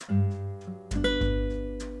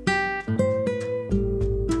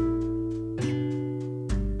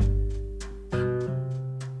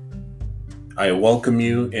I welcome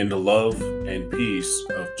you in the love and peace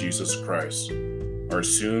of Jesus Christ, our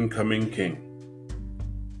soon coming King.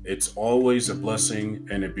 It's always a blessing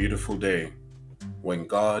and a beautiful day when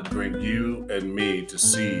God grants you and me to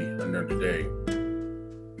see another day.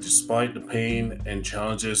 Despite the pain and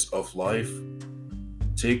challenges of life,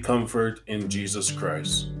 take comfort in Jesus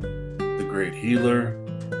Christ, the great healer,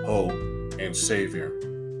 hope, and Savior.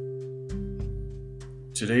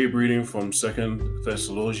 Today, reading from 2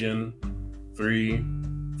 Thessalonians 3,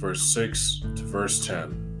 verse 6 to verse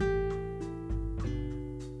 10.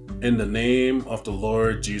 In the name of the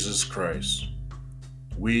Lord Jesus Christ,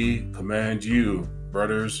 we command you,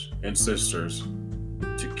 brothers and sisters,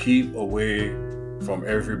 to keep away from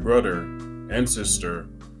every brother and sister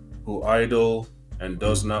who idle and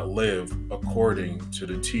does not live according to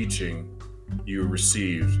the teaching you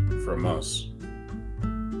received from us.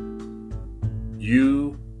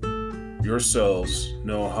 You yourselves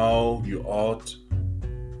know how you ought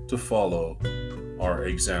to follow our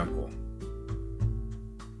example.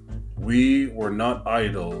 We were not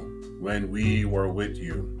idle when we were with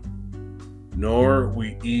you, nor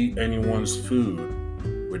we eat anyone's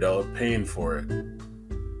food without paying for it.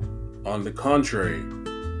 On the contrary,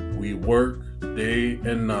 we work day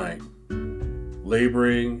and night,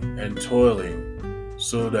 laboring and toiling,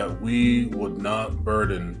 so that we would not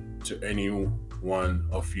burden to any one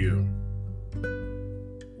of you.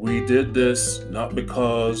 We did this not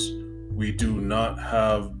because we do not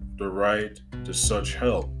have the right to such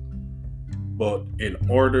help, but in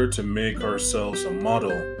order to make ourselves a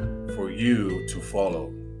model for you to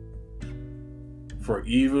follow. For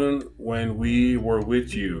even when we were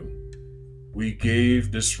with you, we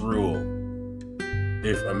gave this rule: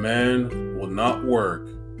 if a man will not work,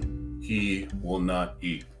 he will not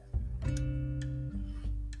eat.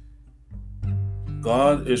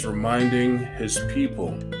 God is reminding his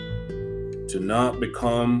people to not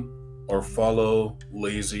become or follow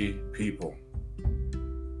lazy people.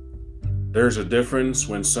 There's a difference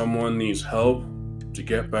when someone needs help to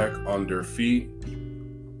get back on their feet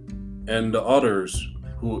and the others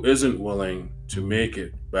who isn't willing to make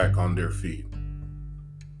it back on their feet.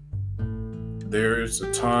 There is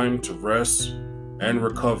a time to rest and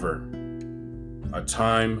recover, a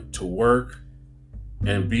time to work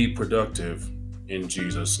and be productive in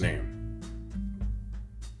Jesus' name.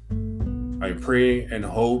 I pray and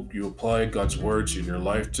hope you apply God's words in your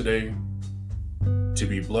life today to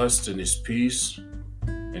be blessed in his peace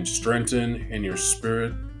and strengthened in your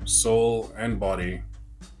spirit, soul, and body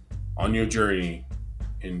on your journey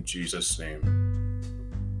in Jesus' name.